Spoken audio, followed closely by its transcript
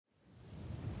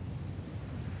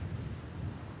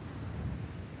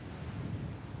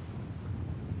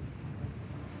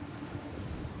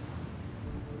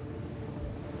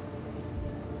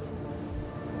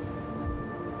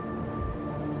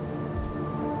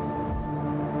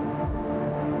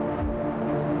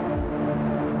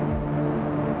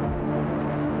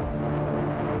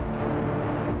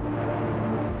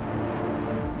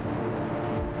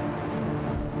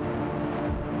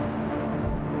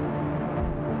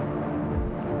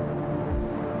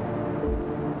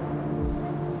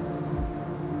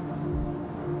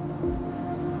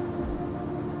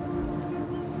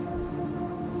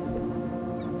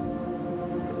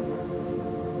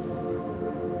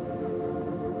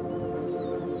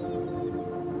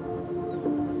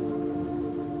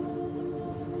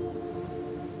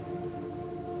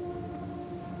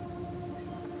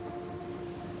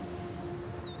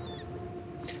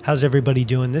How's everybody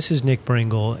doing? This is Nick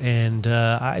Brengle, and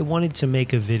I wanted to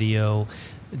make a video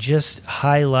just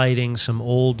highlighting some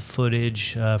old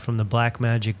footage from the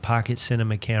Blackmagic Pocket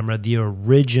Cinema camera, the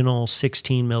original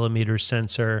 16mm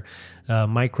sensor,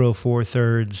 micro four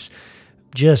thirds,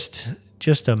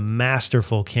 just a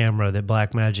masterful camera that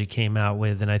Blackmagic came out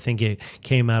with, and I think it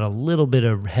came out a little bit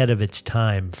ahead of its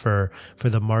time for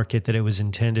the market that it was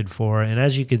intended for. And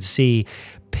as you can see,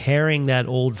 pairing that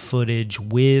old footage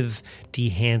with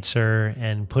Dehancer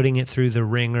and putting it through the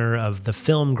ringer of the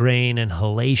film grain and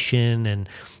halation and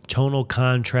tonal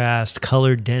contrast,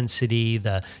 color density,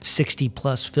 the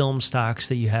 60+ film stocks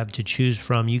that you have to choose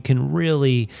from, you can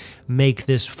really make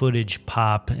this footage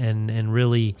pop and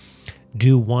really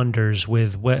do wonders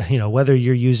with, whether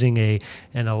you're using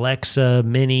an Alexa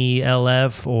Mini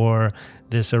LF or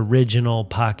this original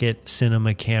Pocket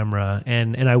Cinema camera.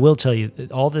 And I will tell you,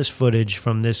 all this footage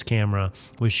from this camera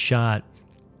was shot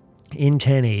in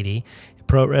 1080,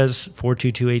 ProRes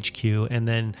 422 HQ, and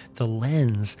then the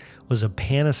lens was a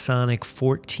Panasonic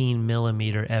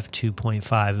 14mm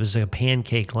f2.5. It was a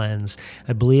pancake lens.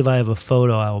 I believe I have a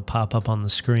photo I will pop up on the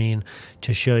screen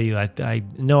to show you. I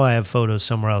know I have photos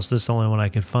somewhere else. This is the only one I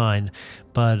could find,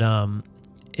 but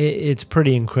it's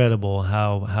pretty incredible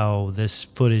how this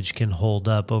footage can hold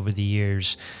up over the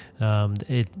years.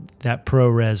 That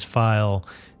ProRes file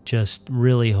just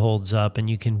really holds up, and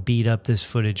you can beat up this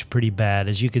footage pretty bad.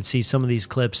 As you can see, some of these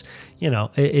clips,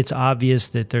 it's obvious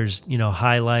that there's,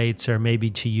 highlights, or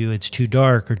maybe to you it's too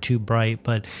dark or too bright,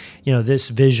 but, this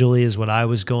visually is what I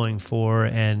was going for.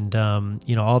 And,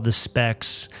 all the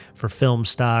specs for film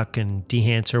stock and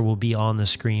Dehancer will be on the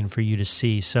screen for you to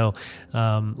see. So,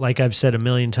 like I've said a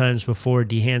million times before,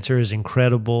 Dehancer is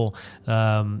incredible.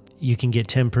 You can get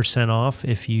 10% off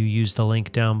if you use the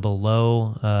link down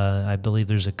below. I believe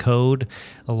there's a code.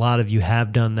 A lot of you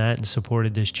have done that and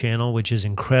supported this channel, which is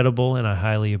incredible, and I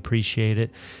highly appreciate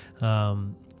it.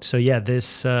 So yeah,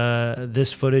 this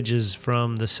footage is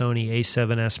from the Sony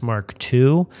A7S Mark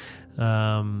II.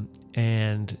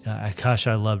 And gosh,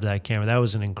 I loved that camera. That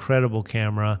was an incredible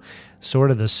camera, sort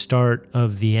of the start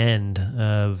of the end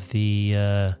of the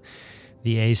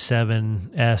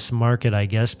A7S market, I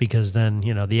guess, because then,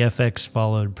 the FX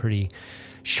followed pretty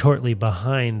shortly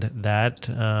behind that,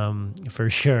 for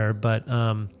sure. But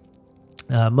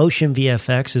Motion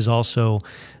VFX is also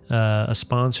a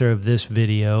sponsor of this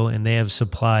video, and they have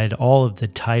supplied all of the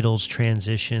titles,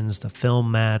 transitions, the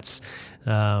film mats,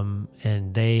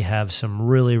 and they have some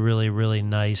really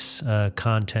nice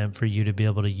content for you to be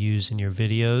able to use in your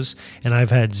videos. And I've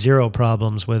had zero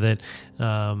problems with it.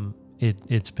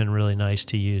 It's been really nice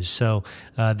to use. So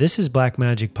this is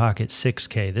Blackmagic Pocket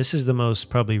 6K. This is the most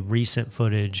probably recent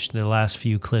footage, the last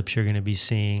few clips you're going to be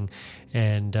seeing.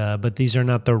 And but these are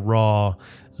not the raw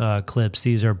clips.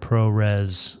 These are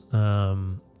ProRes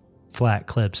flat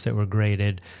clips that were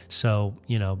graded. So,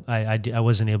 I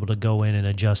wasn't able to go in and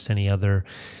adjust any other,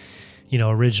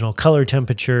 original color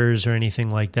temperatures or anything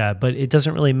like that. But it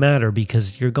doesn't really matter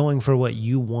because you're going for what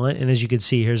you want. And as you can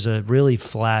see, here's a really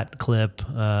flat clip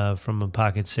from a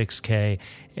Pocket 6K.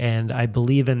 And I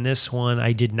believe in this one,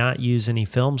 I did not use any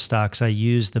film stocks. I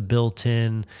used the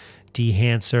built-in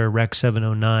Dehancer Rec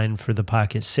 709 for the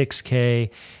Pocket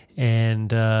 6K.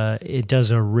 And it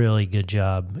does a really good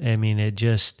job. I mean, it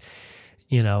just,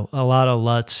 a lot of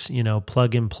LUTs,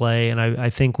 plug and play. And I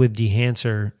think with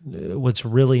Dehancer, what's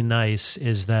really nice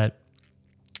is that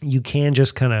you can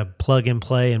just kind of plug and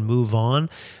play and move on,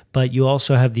 but you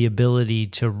also have the ability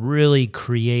to really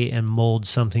create and mold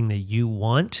something that you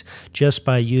want just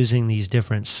by using these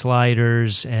different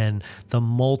sliders and the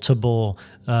multiple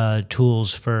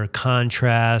tools for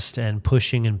contrast and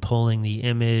pushing and pulling the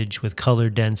image with color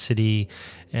density.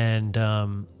 And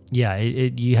yeah,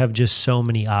 you have just so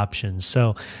many options.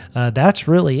 So that's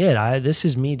really it. This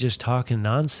is me just talking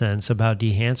nonsense about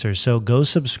Dehancer. So go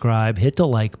subscribe, hit the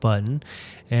like button,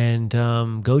 and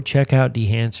go check out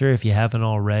Dehancer if you haven't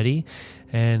already.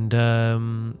 And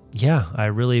yeah, I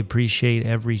really appreciate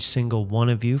every single one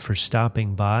of you for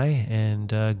stopping by.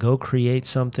 And go create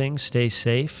something, stay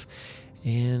safe,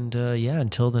 and yeah,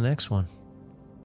 until the next one.